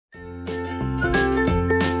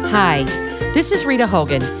Hi, this is Rita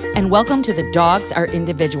Hogan, and welcome to the Dogs Are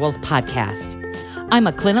Individuals podcast. I'm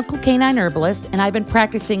a clinical canine herbalist, and I've been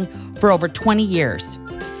practicing for over 20 years.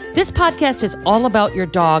 This podcast is all about your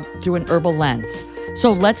dog through an herbal lens.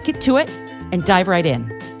 So let's get to it and dive right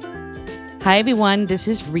in. Hi, everyone. This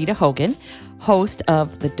is Rita Hogan, host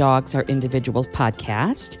of the Dogs Are Individuals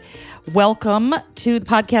podcast. Welcome to the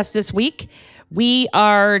podcast this week. We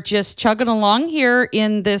are just chugging along here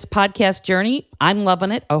in this podcast journey. I'm loving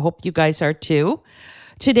it. I hope you guys are too.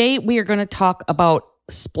 Today, we are going to talk about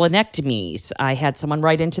splenectomies. I had someone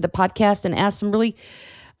write into the podcast and ask some really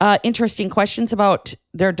interesting questions about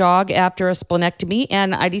their dog after a splenectomy,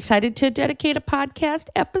 and I decided to dedicate a podcast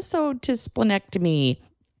episode to splenectomy.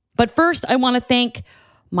 But first, I want to thank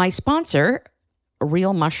my sponsor,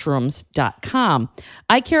 realmushrooms.com.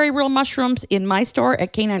 I carry real mushrooms in my store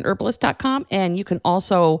at canineherbalist.com, and you can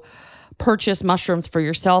also purchase mushrooms for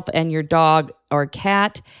yourself and your dog or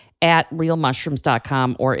cat at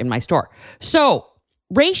realmushrooms.com or in my store. So,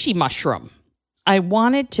 reishi mushroom. I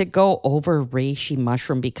wanted to go over reishi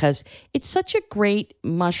mushroom because it's such a great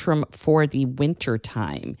mushroom for the winter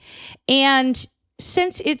time. And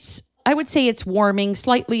since I would say it's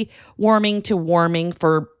slightly warming to warming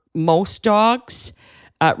for most dogs.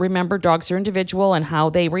 Remember, dogs are individual and how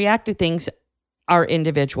they react to things are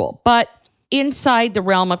individual. But inside the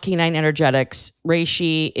realm of canine energetics,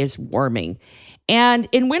 reishi is warming. And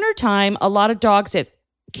in wintertime, a lot of dogs that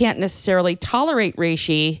can't necessarily tolerate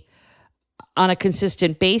reishi on a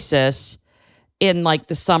consistent basis in like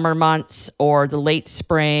the summer months or the late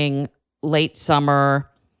spring, late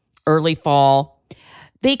summer, early fall,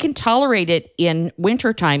 they can tolerate it in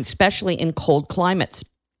wintertime, especially in cold climates.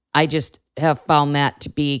 I just have found that to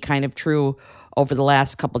be kind of true over the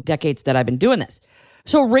last couple of decades that I've been doing this.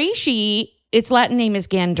 So reishi, its Latin name is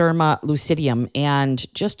Ganderma lucidium.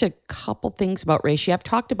 And just a couple things about reishi. I've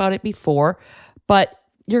talked about it before, but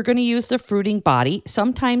you're going to use the fruiting body.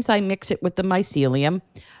 Sometimes I mix it with the mycelium.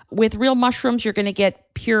 With real mushrooms, you're going to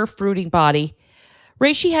get pure fruiting body.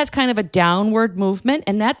 Reishi has kind of a downward movement,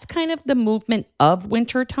 and that's kind of the movement of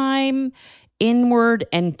wintertime, inward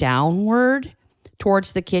and downward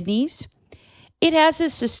towards the kidneys. It has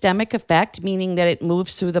a systemic effect, meaning that it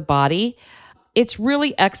moves through the body. It's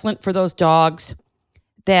really excellent for those dogs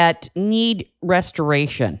that need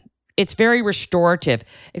restoration. It's very restorative,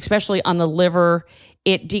 especially on the liver.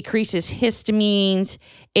 It decreases histamines.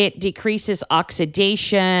 It decreases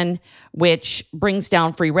oxidation, which brings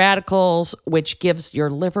down free radicals, which gives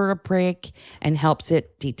your liver a break and helps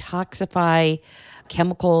it detoxify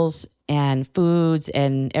chemicals and foods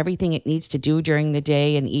and everything it needs to do during the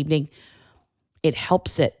day and evening. It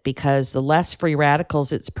helps it because the less free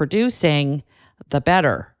radicals it's producing, the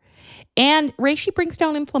better. And reishi brings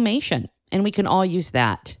down inflammation, and we can all use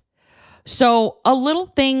that. So a little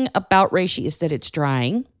thing about reishi is that it's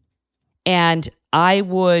drying, and I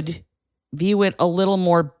would view it a little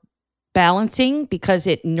more balancing because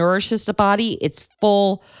it nourishes the body. It's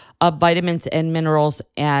full of vitamins and minerals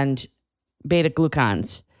and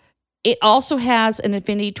beta-glucans. It also has an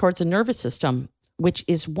affinity towards the nervous system, which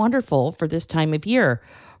is wonderful for this time of year,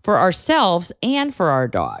 for ourselves and for our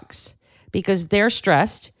dogs, because they're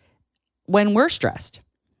stressed when we're stressed.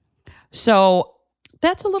 So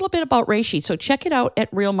that's a little bit about reishi. So check it out at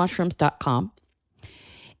realmushrooms.com.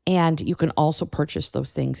 And you can also purchase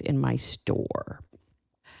those things in my store.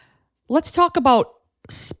 Let's talk about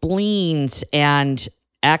spleens and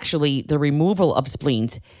actually the removal of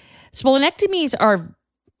spleens. Splenectomies are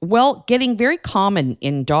getting very common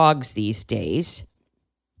in dogs these days.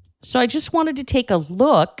 So I just wanted to take a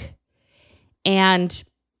look and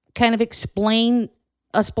kind of explain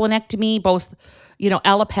a splenectomy, both,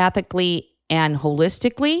 allopathically and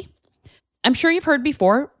holistically. I'm sure you've heard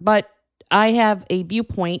before, but I have a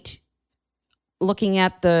viewpoint looking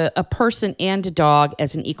at a person and a dog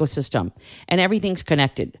as an ecosystem, and everything's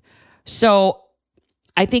connected. So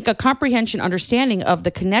I think a comprehension understanding of the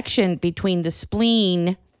connection between the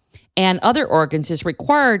spleen and other organs is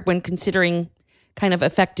required when considering kind of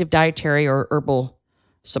effective dietary or herbal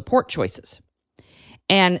support choices.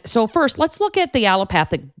 And so first, let's look at the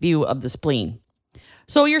allopathic view of the spleen.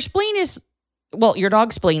 So your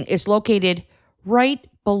dog's spleen is located right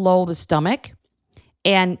below the stomach,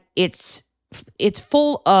 and it's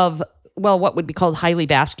full of, what would be called highly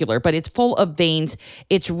vascular, but it's full of veins.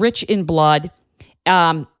 It's rich in blood.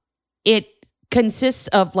 It consists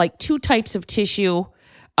of like two types of tissue,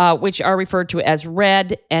 which are referred to as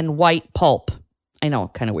red and white pulp. I know,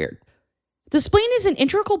 kind of weird. The spleen is an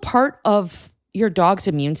integral part of your dog's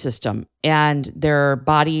immune system and their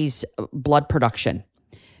body's blood production,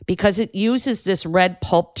 because it uses this red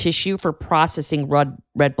pulp tissue for processing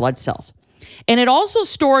red blood cells. And it also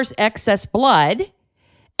stores excess blood,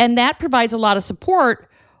 and that provides a lot of support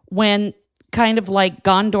when kind of like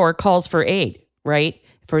Gondor calls for aid, right?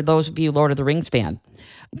 For those of you Lord of the Rings fan.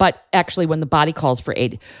 But actually when the body calls for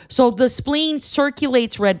aid. So the spleen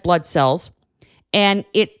circulates red blood cells, and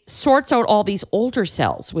it sorts out all these older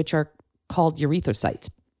cells, which are called erythrocytes.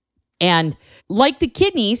 And like the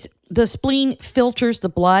kidneys, the spleen filters the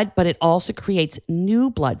blood, but it also creates new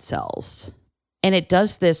blood cells. And it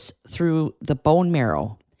does this through the bone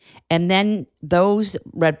marrow. And then those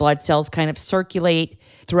red blood cells kind of circulate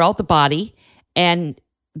throughout the body. And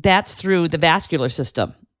that's through the vascular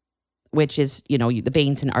system, which is, the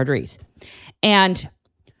veins and arteries. And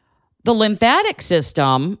the lymphatic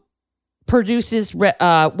system produces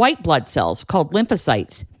white blood cells called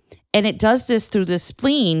lymphocytes. And it does this through the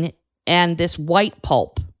spleen and this white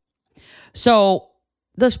pulp. So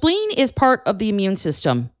the spleen is part of the immune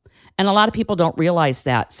system. And a lot of people don't realize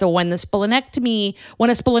that. So when a splenectomy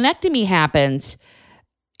happens,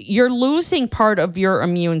 you're losing part of your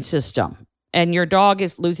immune system, and your dog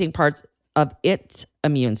is losing parts of its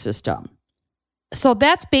immune system. So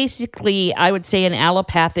that's basically, I would say, an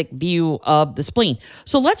allopathic view of the spleen.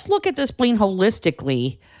 So let's look at the spleen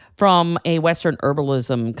holistically from a Western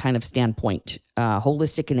herbalism kind of standpoint,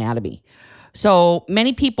 holistic anatomy. So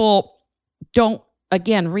many people don't,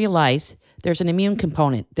 again, realize there's an immune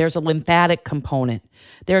component, there's a lymphatic component,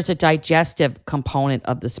 there's a digestive component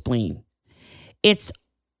of the spleen. It's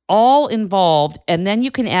all involved, and then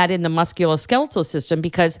you can add in the musculoskeletal system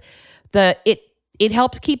because it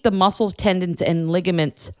helps keep the muscles, tendons, and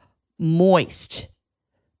ligaments moist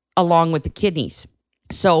along with the kidneys.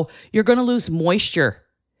 So you're going to lose moisture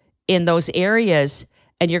in those areas,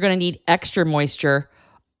 and you're going to need extra moisture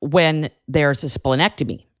when there's a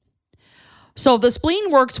splenectomy. So the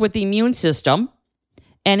spleen works with the immune system,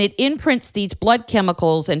 and it imprints these blood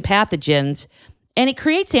chemicals and pathogens, and it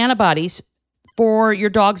creates antibodies for your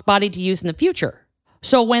dog's body to use in the future.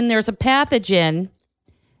 So when there's a pathogen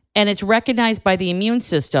and it's recognized by the immune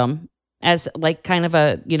system as like kind of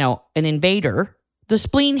an invader, the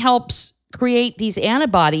spleen helps create these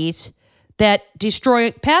antibodies that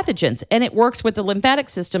destroy pathogens, and it works with the lymphatic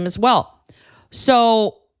system as well.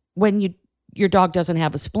 So when your dog doesn't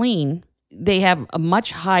have a spleen, they have a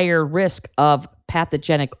much higher risk of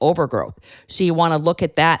pathogenic overgrowth. So you want to look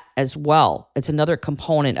at that as well. It's another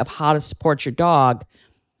component of how to support your dog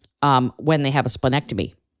when they have a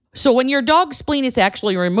splenectomy. So when your dog's spleen is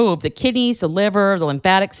actually removed, the kidneys, the liver, the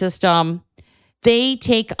lymphatic system, they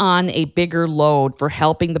take on a bigger load for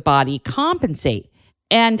helping the body compensate.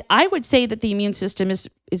 And I would say that the immune system is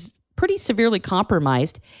pretty severely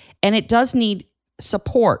compromised, and it does need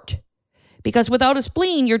support. Because without a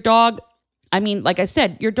spleen, your dog, like I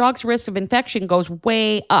said, your dog's risk of infection goes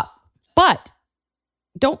way up. But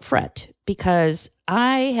don't fret, because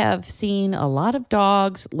I have seen a lot of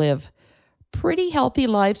dogs live pretty healthy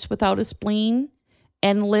lives without a spleen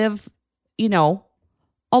and live, a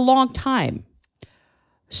long time.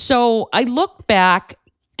 So I look back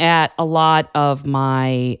at a lot of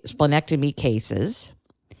my splenectomy cases,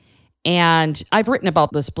 and I've written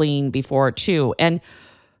about the spleen before too. And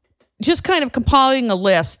just kind of compiling a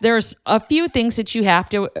list, there's a few things that you have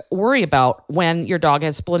to worry about when your dog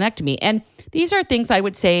has splenectomy. And these are things I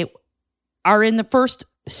would say are in the first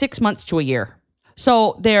 6 months to a year.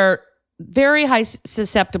 So they're very high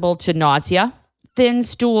susceptible to nausea, thin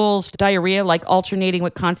stools, diarrhea, like alternating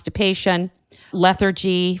with constipation,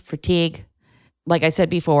 lethargy, fatigue. Like I said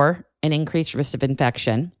before, an increased risk of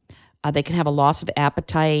infection. They can have a loss of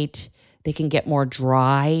appetite. They can get more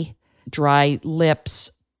dry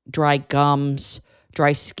lips, dry gums,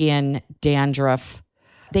 dry skin, dandruff.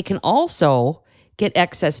 They can also get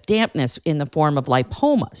excess dampness in the form of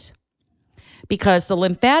lipomas, because the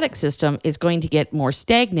lymphatic system is going to get more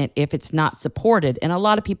stagnant if it's not supported. And a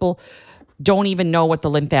lot of people don't even know what the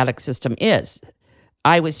lymphatic system is.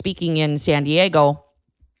 I was speaking in San Diego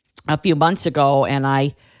a few months ago, and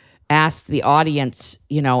I asked the audience,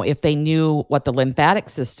 if they knew what the lymphatic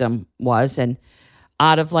system was. And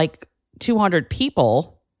out of like 200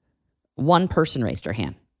 people, one person raised their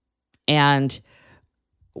hand. And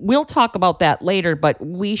we'll talk about that later, but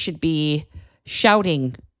we should be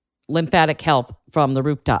shouting lymphatic health from the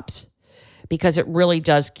rooftops, because it really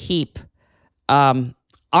does keep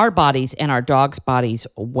our bodies and our dogs' bodies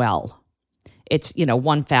well. It's,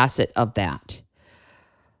 one facet of that.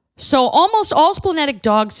 So almost all splenetic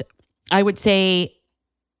dogs, I would say,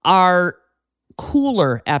 are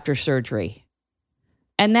cooler after surgery.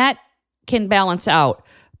 And that can balance out,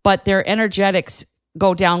 but their energetics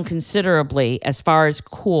go down considerably as far as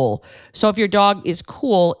cool. So if your dog is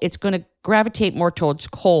cool, it's going to gravitate more towards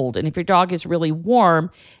cold. And if your dog is really warm,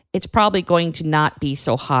 it's probably going to not be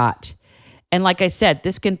so hot. And like I said,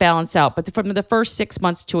 this can balance out. But from the first 6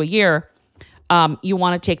 months to a year, you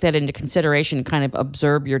want to take that into consideration, kind of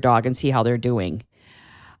observe your dog and see how they're doing.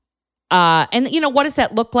 And, what does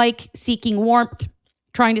that look like? Seeking warmth,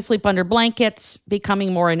 trying to sleep under blankets,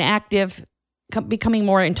 becoming more inactive, becoming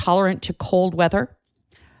more intolerant to cold weather.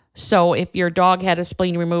 So if your dog had a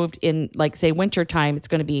spleen removed in, like, say, wintertime, it's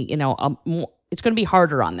going to be, it's going to be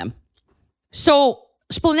harder on them. So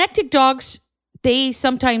splenectic dogs, they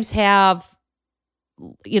sometimes have,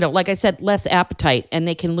 like I said, less appetite, and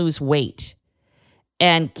they can lose weight.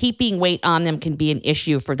 And keeping weight on them can be an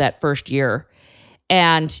issue for that first year.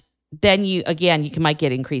 And then you might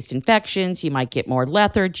get increased infections. You might get more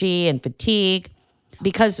lethargy and fatigue,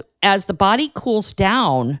 because as the body cools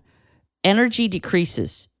down, energy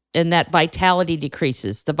decreases and that vitality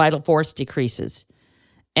decreases. The vital force decreases,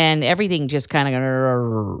 and everything just kind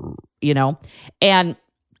of, and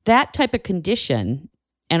that type of condition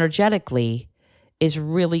energetically is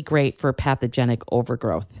really great for pathogenic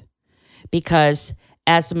overgrowth, because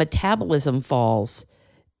as the metabolism falls,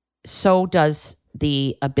 so does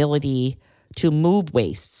the ability to move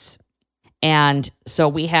wastes. And so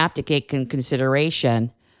we have to take in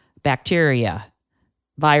consideration bacteria,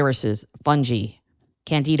 viruses, fungi,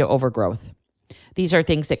 candida overgrowth. These are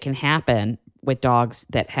things that can happen with dogs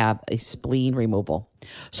that have a spleen removal.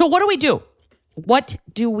 So what do we do? What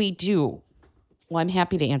do we do? Well, I'm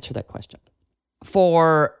happy to answer that question.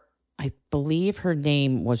 For, I believe her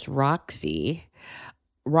name was Roxy.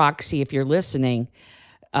 Roxy, if you're listening,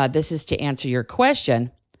 this is to answer your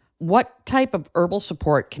question. What type of herbal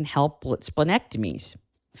support can help with splenectomies?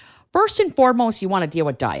 First and foremost, you want to deal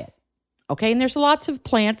with diet. Okay, and there's lots of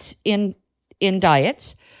plants in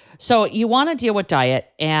diets. So you want to deal with diet,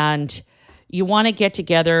 and you want to get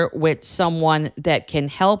together with someone that can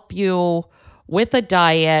help you with a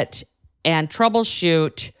diet and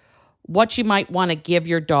troubleshoot what you might want to give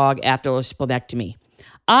your dog after a splenectomy.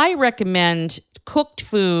 I recommend cooked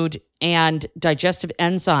food and digestive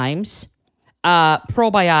enzymes,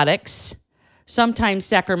 probiotics, sometimes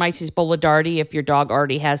Saccharomyces boulardii if your dog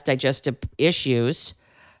already has digestive issues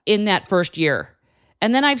in that first year.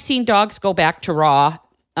 And then I've seen dogs go back to raw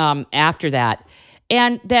after that.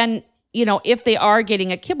 And then, if they are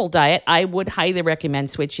getting a kibble diet, I would highly recommend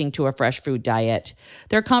switching to a fresh food diet.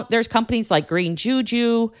 There's companies like Green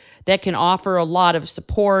Juju that can offer a lot of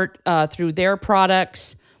support through their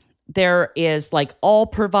products. There is like All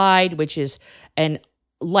Provide, which is an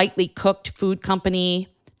lightly cooked food company,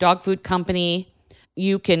 dog food company.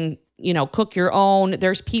 You can, cook your own.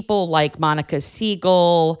 There's people like Monica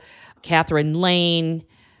Siegel, Catherine Lane,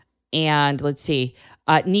 and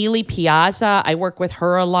Neely Piazza. I work with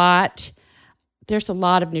her a lot. There's a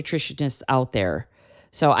lot of nutritionists out there.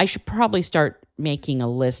 So I should probably start making a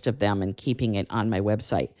list of them and keeping it on my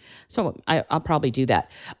website. So I'll probably do that.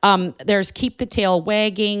 There's Keep the Tail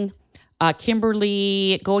Wagging.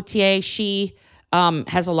 Kimberly Gauthier, she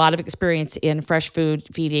has a lot of experience in fresh food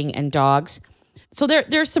feeding and dogs. So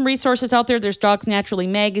there's some resources out there. There's Dogs Naturally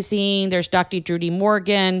Magazine. There's Dr. Judy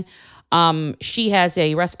Morgan. She has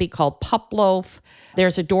a recipe called Pup Loaf.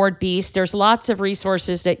 There's Adored Beast. There's lots of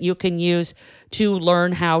resources that you can use to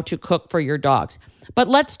learn how to cook for your dogs. But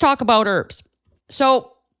let's talk about herbs.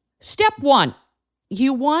 So step one,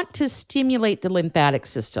 you want to stimulate the lymphatic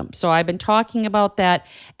system. So I've been talking about that,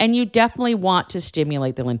 and you definitely want to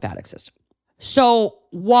stimulate the lymphatic system. So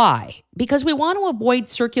why? Because we want to avoid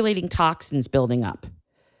circulating toxins building up,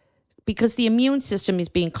 because the immune system is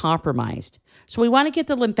being compromised. So we want to get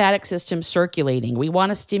the lymphatic system circulating. We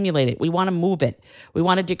want to stimulate it. We want to move it. We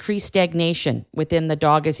want to decrease stagnation within the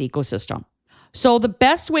dog's ecosystem. So the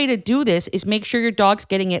best way to do this is make sure your dog's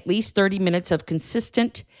getting at least 30 minutes of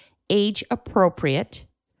consistent, age-appropriate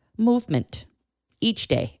movement each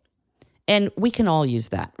day. And we can all use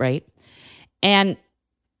that, right? And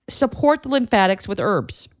support the lymphatics with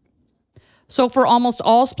herbs. So for almost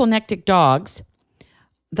all splenectic dogs,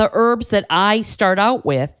 the herbs that I start out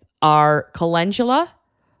with are calendula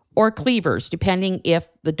or cleavers, depending if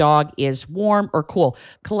the dog is warm or cool.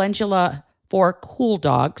 Calendula for cool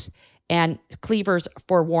dogs and cleavers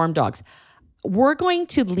for warm dogs. We're going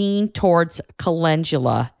to lean towards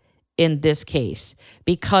calendula in this case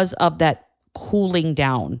because of that cooling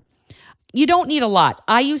down. You don't need a lot.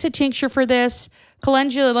 I use a tincture for this.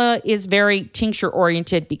 Calendula is very tincture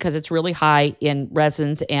oriented because it's really high in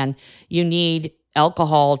resins, and you need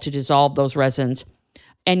alcohol to dissolve those resins,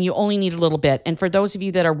 and you only need a little bit. And for those of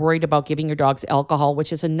you that are worried about giving your dogs alcohol,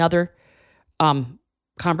 which is another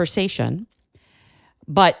conversation.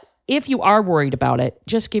 But if you are worried about it,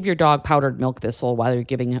 just give your dog powdered milk thistle while you're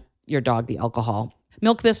giving your dog the alcohol.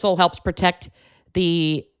 Milk thistle helps protect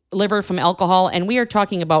the liver from alcohol, and we are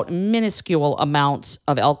talking about minuscule amounts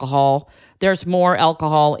of alcohol. There's more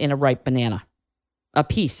alcohol in a ripe banana, a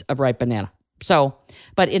piece of ripe banana. So,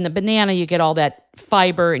 but in the banana, you get all that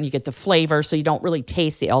fiber and you get the flavor, so you don't really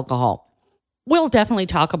taste the alcohol. We'll definitely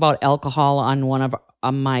talk about alcohol on one of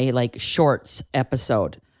my shorts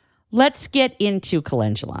episode. Let's get into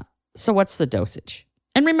calendula. So what's the dosage?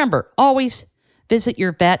 And remember, always visit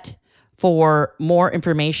your vet for more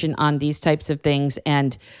information on these types of things.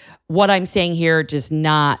 And what I'm saying here does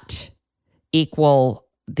not equal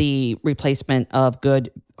the replacement of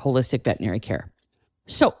good holistic veterinary care.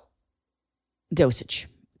 So, dosage.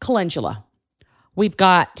 Calendula. We've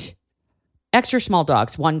got extra small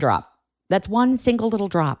dogs, 1 drop. That's 1 single little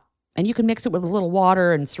drop. And you can mix it with a little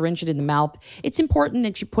water and syringe it in the mouth. It's important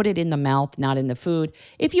that you put it in the mouth, not in the food.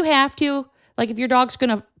 If you have to, if your dog's going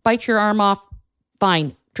to bite your arm off,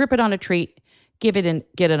 fine. Drip it on a treat. Give it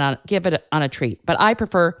on a treat. But I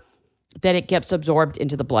prefer that it gets absorbed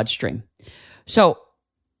into the bloodstream. So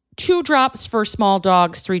 2 drops for small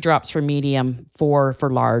dogs, 3 drops for medium, 4 for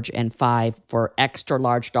large, and 5 for extra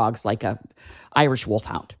large dogs like a Irish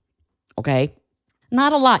Wolfhound. Okay?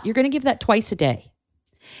 Not a lot. You're going to give that twice a day.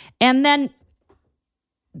 And then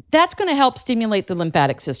that's going to help stimulate the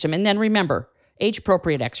lymphatic system. And then remember,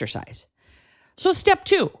 age-appropriate exercise. So step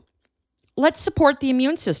 2, let's support the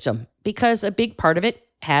immune system because a big part of it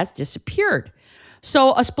has disappeared.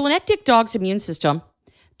 So a splenectic dog's immune system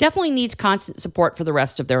definitely needs constant support for the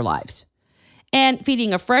rest of their lives. And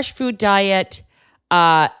feeding a fresh food diet,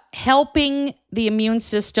 helping the immune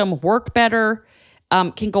system work better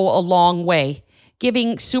can go a long way.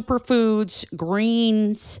 Giving superfoods,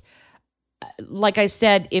 greens, like I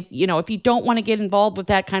said, if you don't want to get involved with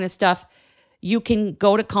that kind of stuff, you can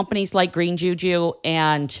go to companies like Green Juju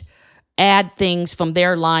and add things from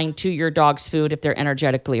their line to your dog's food if they're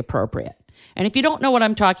energetically appropriate. And if you don't know what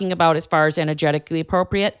I'm talking about as far as energetically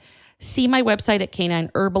appropriate, see my website at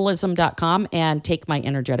canineherbalism.com and take my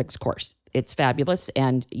energetics course. It's fabulous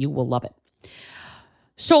and you will love it.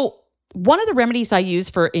 So one of the remedies I use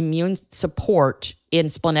for immune support in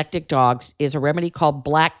splenectic dogs is a remedy called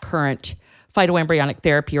black currant phytoembryonic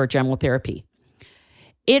therapy or gemotherapy.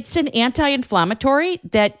 It's an anti-inflammatory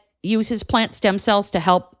that uses plant stem cells to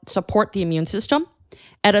help support the immune system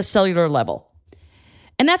at a cellular level.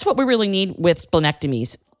 And that's what we really need with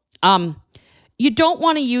splenectomies. You don't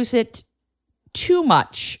want to use it too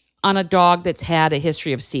much on a dog that's had a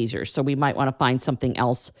history of seizures. So we might want to find something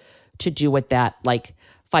else to do with that, like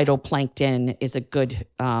phytoplankton is a good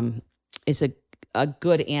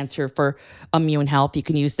answer for immune health. You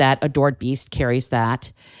can use that. Adored Beast carries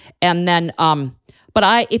that. And then,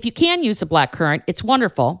 if you can use the black currant, it's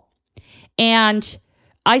wonderful. And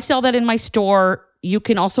I sell that in my store. You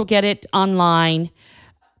can also get it online.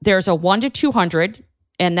 There's a 1 to 200,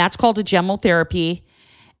 and that's called a gemotherapy.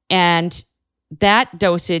 And that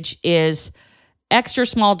dosage is extra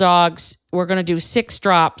small dogs. We're going to do 6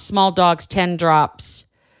 drops, small dogs, 10 drops,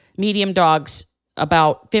 medium dogs,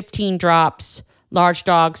 about 15 drops, large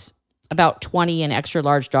dogs, about 20, and extra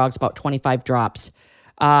large dogs, about 25 drops,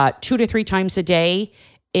 2 to 3 times a day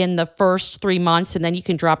in the first 3 months. And then you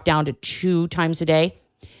can drop down to 2 times a day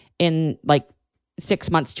in 6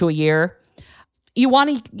 months to a year. You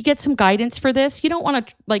want to get some guidance for this. You don't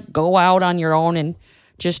want to go out on your own and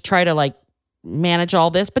just try to manage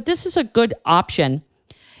all this, but this is a good option.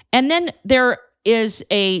 And then there is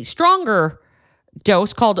a stronger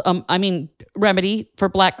dose called, remedy for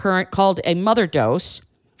black currant called a mother dose.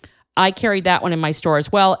 I carry that one in my store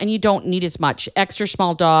as well, and you don't need as much. Extra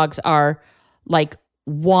small dogs are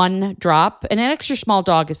 1 drop, and an extra small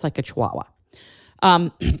dog is like a chihuahua,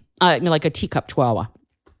 like a teacup chihuahua.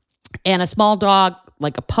 And a small dog,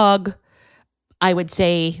 like a pug, I would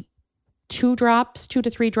say 2 to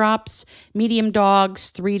 3 drops. Medium dogs,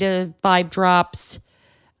 3 to 5 drops.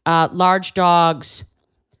 Large dogs,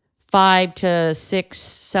 5 to 6,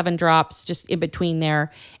 7 drops, just in between there.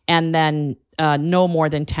 And then no more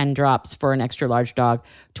than 10 drops for an extra large dog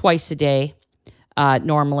twice a day,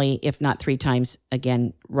 normally, if not 3 times,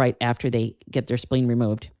 again, right after they get their spleen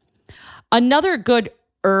removed. Another good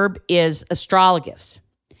herb is astragalus.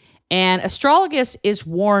 And astragalus is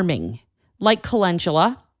warming, like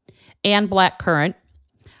calendula and black currant.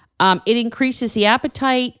 It increases the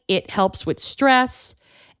appetite, it helps with stress,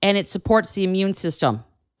 and it supports the immune system.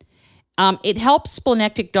 It helps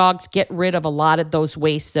splenectic dogs get rid of a lot of those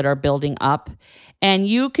wastes that are building up. And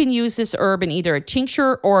you can use this herb in either a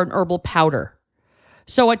tincture or an herbal powder.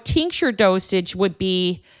 So a tincture dosage would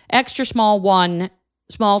be extra small 1,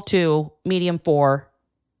 small 2, medium 4,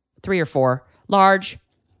 3 or 4, large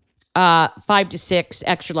 5 to 6,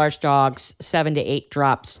 extra large dogs 7 to 8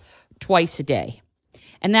 drops twice a day.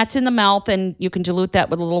 And that's in the mouth, and you can dilute that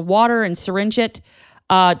with a little water and syringe it,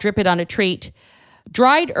 drip it on a treat.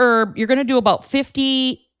 Dried herb, you're going to do about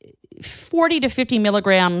 40 to 50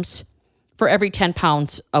 milligrams for every 10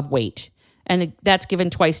 pounds of weight. And that's given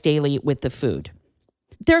twice daily with the food.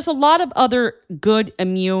 There's a lot of other good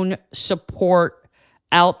immune support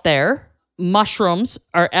out there. Mushrooms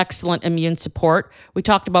are excellent immune support. We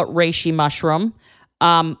talked about reishi mushroom.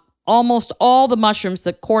 Almost all the mushrooms,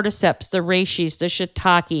 the cordyceps, the reishis, the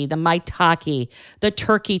shiitake, the maitake, the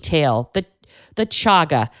turkey tail, the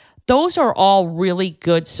chaga, those are all really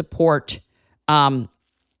good support,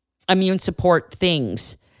 immune support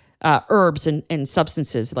things, herbs and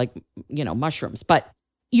substances like, mushrooms. But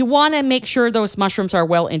you want to make sure those mushrooms are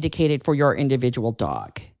well indicated for your individual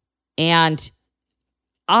dog. And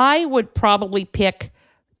I would probably pick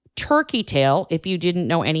turkey tail if you didn't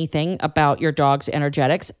know anything about your dog's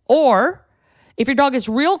energetics. Or if your dog is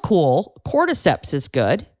real cool, cordyceps is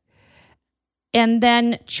good. And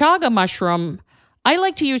then chaga mushroom, I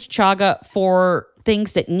like to use chaga for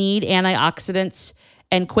things that need antioxidants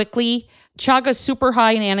and quickly. Chaga is super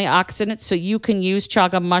high in antioxidants, so you can use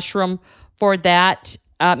chaga mushroom for that.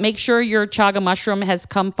 Make sure your chaga mushroom has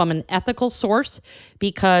come from an ethical source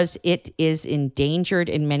because it is endangered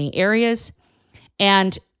in many areas.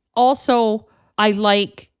 And also, I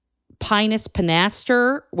like Pinus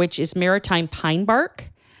pinaster, which is maritime pine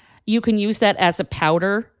bark. You can use that as a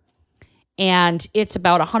powder, and it's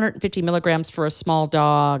about 150 milligrams for a small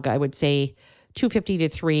dog. I would say 250 to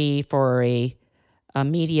 3 for a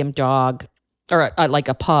medium dog, or like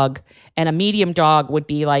a pug. And a medium dog would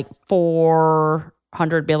be like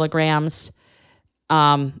 400 milligrams.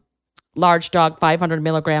 Large dog, 500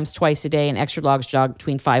 milligrams twice a day, and extra large dog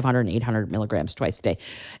between 500 and 800 milligrams twice a day.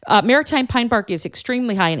 Maritime pine bark is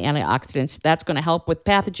extremely high in antioxidants. That's going to help with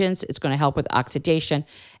pathogens. It's going to help with oxidation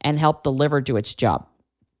and help the liver do its job.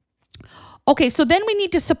 Okay, so then we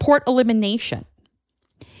need to support elimination.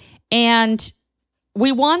 And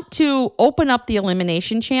we want to open up the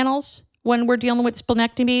elimination channels when we're dealing with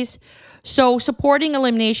splenectomies. So supporting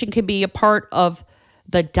elimination can be a part of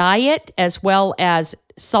the diet as well as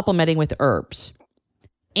supplementing with herbs.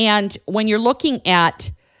 And when you're looking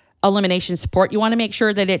at elimination support, you want to make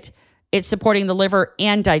sure that it's supporting the liver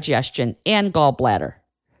and digestion and gallbladder.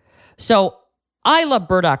 So I love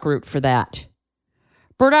burdock root for that.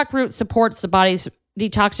 Burdock root supports the body's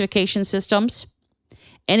detoxification systems,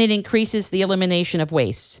 and it increases the elimination of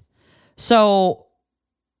waste. So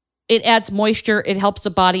it adds moisture. It helps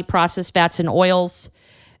the body process fats and oils.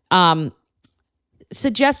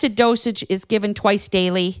 Suggested dosage is given twice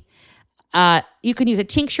daily. You can use a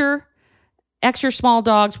tincture. Extra small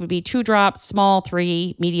dogs would be 2 drops, small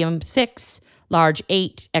 3, medium 6, large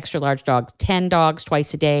 8, extra large dogs 10 dogs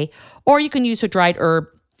twice a day. Or you can use a dried herb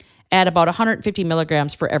at about 150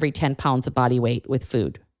 milligrams for every 10 pounds of body weight with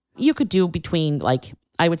food. You could do between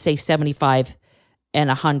I would say 75 and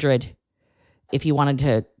 100 if you wanted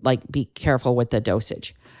to be careful with the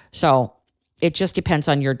dosage. So it just depends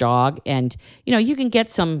on your dog. And, you can get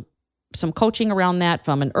some coaching around that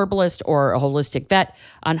from an herbalist or a holistic vet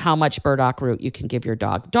on how much burdock root you can give your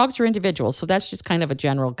dog. Dogs are individuals, so that's just kind of a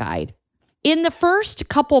general guide. In the first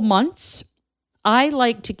couple months, I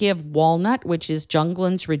like to give walnut, which is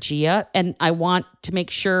Jungland's regia, and I want to make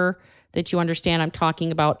sure that you understand I'm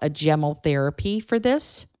talking about a gemotherapy for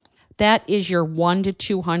this. That is your 1 to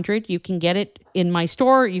 200. You can get it in my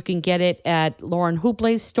store. You can get it at Lauren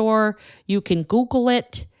Huble's store. You can Google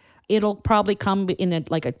it. It'll probably come in a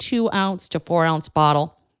 2 ounce to 4 ounce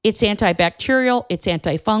bottle. It's antibacterial. It's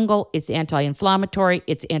antifungal. It's anti-inflammatory.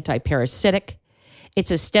 It's anti-parasitic. It's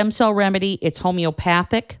a stem cell remedy. It's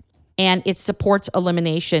homeopathic. And it supports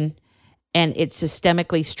elimination, and it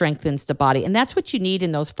systemically strengthens the body. And that's what you need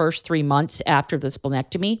in those first 3 months after the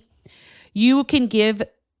splenectomy. You can give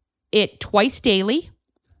it twice daily.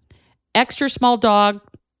 Extra small dog,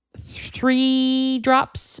 3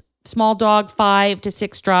 drops. Small dog, 5 to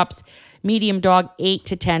 6 drops. Medium dog, 8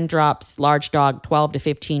 to 10 drops. Large dog, 12 to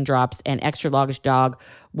 15 drops. And extra large dog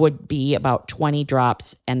would be about 20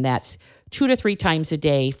 drops. And that's 2 to 3 times a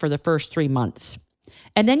day for the first 3 months.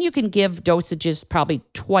 And then you can give dosages probably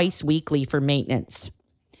twice weekly for maintenance.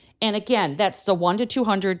 And again, that's the 1 to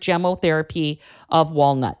 200 gemotherapy of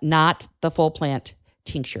walnut, not the full plant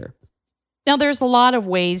tincture. Now, there's a lot of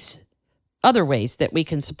other ways that we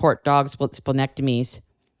can support dogs with splenectomies.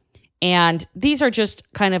 And these are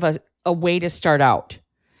just kind of a way to start out.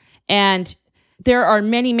 And There are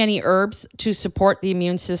many, many herbs to support the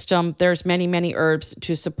immune system. There's many, many herbs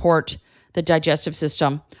to support the digestive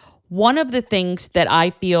system. One of the things that I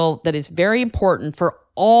feel that is very important for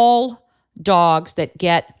all dogs that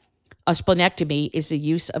get a splenectomy is the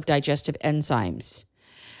use of digestive enzymes.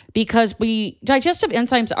 Because digestive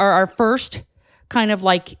enzymes are our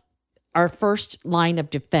first line of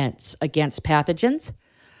defense against pathogens.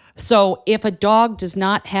 So if a dog does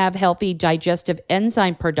not have healthy digestive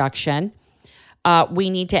enzyme production, we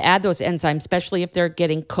need to add those enzymes, especially if they're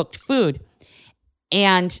getting cooked food.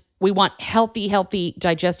 And we want healthy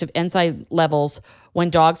digestive enzyme levels when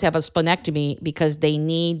dogs have a splenectomy because they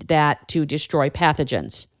need that to destroy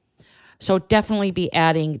pathogens. So definitely be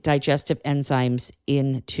adding digestive enzymes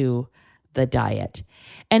into the diet.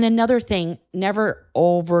 And another thing, never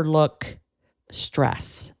overlook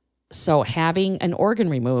stress. So having an organ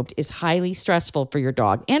removed is highly stressful for your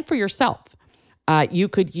dog and for yourself. You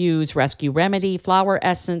could use Rescue Remedy flower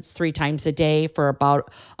essence 3 times a day for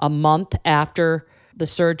about a month after the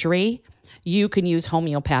surgery. You can use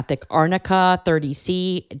homeopathic arnica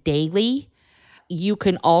 30C daily. You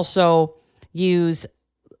can also use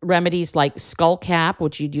remedies like skullcap,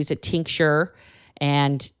 which you'd use a tincture,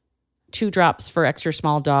 and 2 drops for extra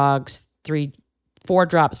small dogs, 4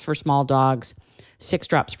 drops for small dogs, 6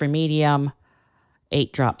 drops for medium,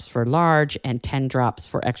 8 drops for large, and 10 drops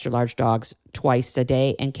for extra large dogs twice a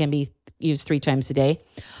day, and can be used 3 times a day.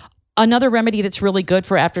 Another remedy that's really good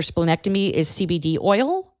for after splenectomy is CBD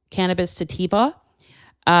oil, cannabis sativa.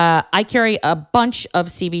 I carry a bunch of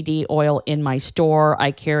CBD oil in my store.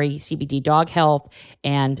 I carry CBD Dog Health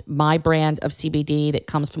and my brand of CBD that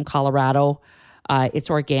comes from Colorado. It's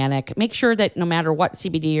organic. Make sure that no matter what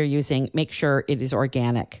CBD you're using, make sure it is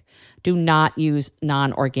organic. Do not use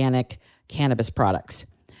non-organic cannabis products.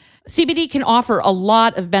 CBD can offer a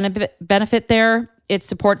lot of benefit there. It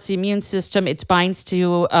supports the immune system. It binds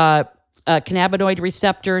to cannabinoid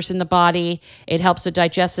receptors in the body. It helps the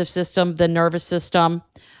digestive system, the nervous system.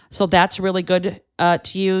 So that's really good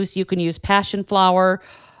to use. You can use passion flower.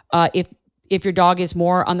 If your dog is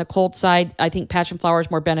more on the cold side, I think passion flower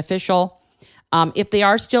is more beneficial. If they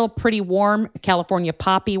are still pretty warm, California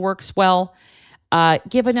poppy works well.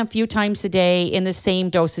 Give it a few times a day in the same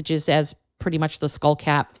dosages as pretty much the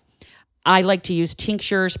skullcap. I like to use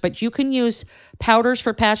tinctures, but you can use powders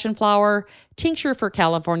for passion flower, tincture for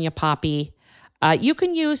California poppy. You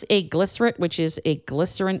can use a glycerin, which is a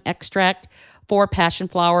glycerin extract for passion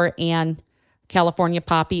flower and California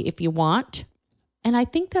poppy if you want. And I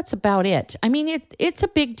think that's about it. I mean, it's a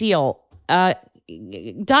big deal.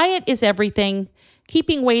 Diet is everything.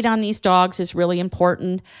 Keeping weight on these dogs is really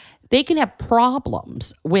important. They can have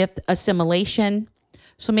problems with assimilation,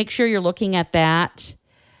 so make sure you're looking at that.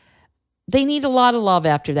 They need a lot of love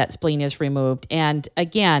after that spleen is removed. And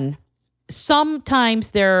again,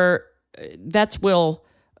 sometimes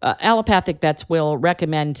allopathic vets will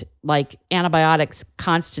recommend like antibiotics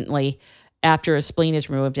constantly after a spleen is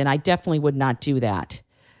removed. And I definitely would not do that.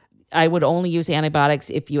 I would only use antibiotics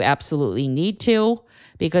if you absolutely need to,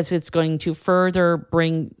 because it's going to further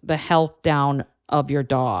bring the health down of your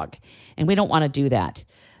dog. And we don't want to do that.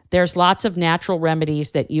 There's lots of natural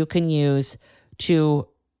remedies that you can use to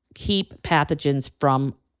keep pathogens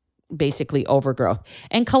from basically overgrowth.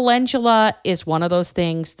 And calendula is one of those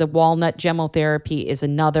things. The walnut gemotherapy is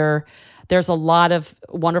another. There's a lot of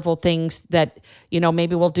wonderful things that,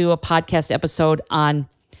 maybe we'll do a podcast episode on,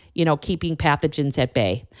 keeping pathogens at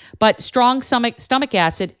bay. But strong stomach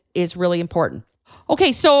acid is really important.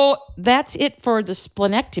 Okay, so that's it for the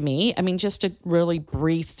splenectomy. I mean, just a really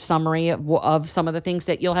brief summary of some of the things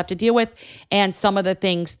that you'll have to deal with and some of the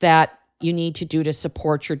things that you need to do to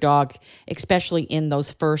support your dog, especially in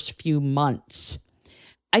those first few months.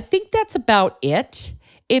 I think that's about it.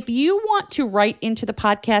 If you want to write into the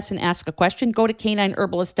podcast and ask a question, go to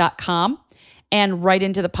canineherbalist.com and write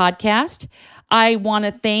into the podcast. I want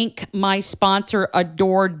to thank my sponsor,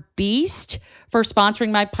 Adored Beast, for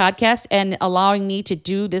sponsoring my podcast and allowing me to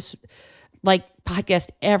do this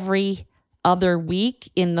podcast every other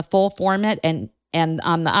week in the full format and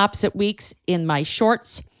on the opposite weeks in my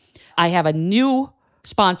shorts. I have a new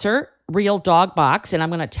sponsor, Real Dog Box, and I'm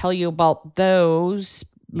going to tell you about those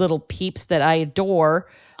little peeps that I adore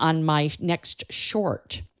on my next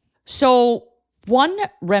short. So one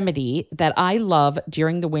remedy that I love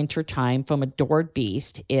during the winter time from Adored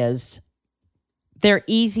Beast is their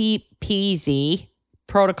Easy Peasy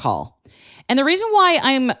protocol. And the reason why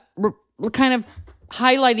I'm kind of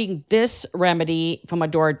highlighting this remedy from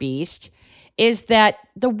Adored Beast is that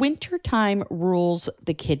the wintertime rules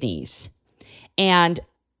the kidneys. And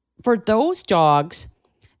for those dogs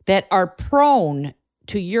that are prone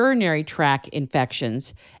to urinary tract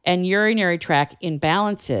infections and urinary tract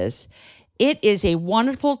imbalances, it is a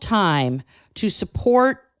wonderful time to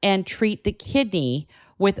support and treat the kidney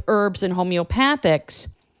with herbs and homeopathics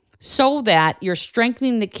so that you're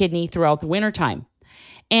strengthening the kidney throughout the wintertime.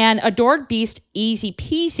 And Adored Beast Easy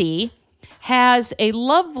Peasy has a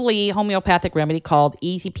lovely homeopathic remedy called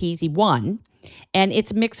Easy Peasy 1, and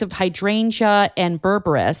it's a mix of hydrangea and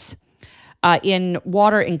berberis in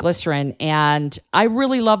water and glycerin. And I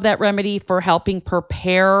really love that remedy for helping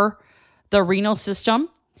prepare the renal system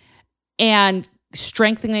and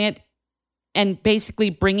strengthening it and basically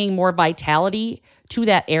bringing more vitality to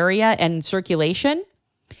that area and circulation.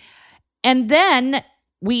 And then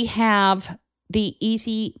we have the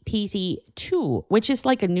Easy Peasy 2, which is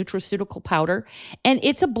like a nutraceutical powder. And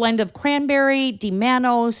it's a blend of cranberry,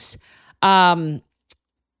 D-mannose,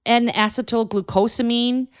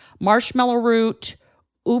 N-acetylglucosamine, marshmallow root,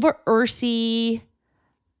 uva ursi,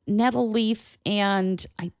 nettle leaf, and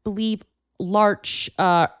I believe larch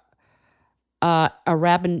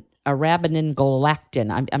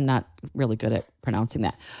arabinolactin. I'm not really good at pronouncing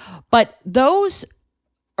that. But those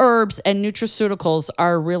herbs and nutraceuticals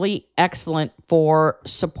are really excellent for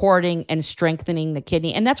supporting and strengthening the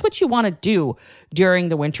kidney. And that's what you want to do during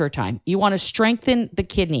the winter time. You want to strengthen the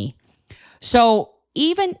kidney. So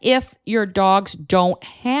even if your dogs don't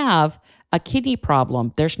have a kidney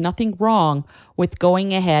problem, there's nothing wrong with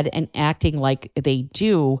going ahead and acting like they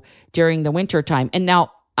do during the winter time. And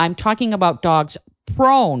now I'm talking about dogs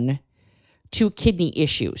prone to kidney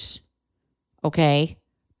issues. Okay?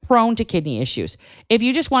 Prone to kidney issues. If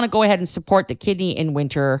you just want to go ahead and support the kidney in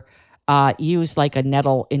winter, use like a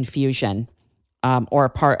nettle infusion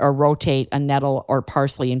or rotate a nettle or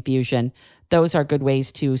parsley infusion. Those are good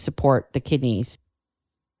ways to support the kidneys.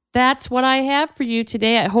 That's what I have for you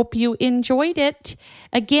today. I hope you enjoyed it.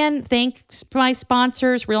 Again, thanks to my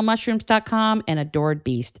sponsors, realmushrooms.com and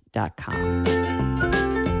adoredbeast.com.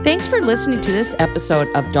 Thanks for listening to this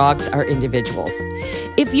episode of Dogs Are Individuals.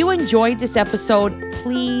 If you enjoyed this episode,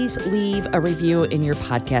 please leave a review in your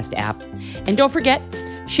podcast app. And don't forget,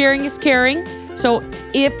 sharing is caring. So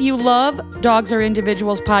if you love Dogs Are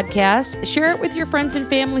Individuals podcast, share it with your friends and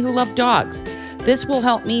family who love dogs. This will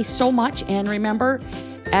help me so much. And remember,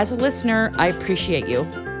 as a listener, I appreciate you.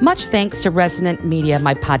 Much thanks to Resonant Media,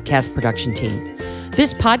 my podcast production team.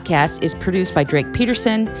 This podcast is produced by Drake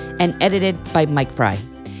Peterson and edited by Mike Fry.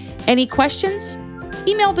 Any questions?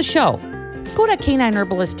 Email the show. Go to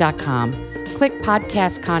canineherbalist.com, click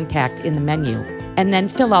podcast contact in the menu, and then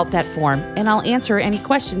fill out that form, and I'll answer any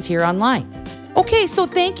questions here online. Okay, so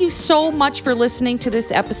thank you so much for listening to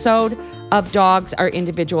this episode of Dogs Are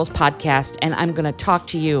Individuals podcast, and I'm going to talk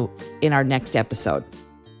to you in our next episode.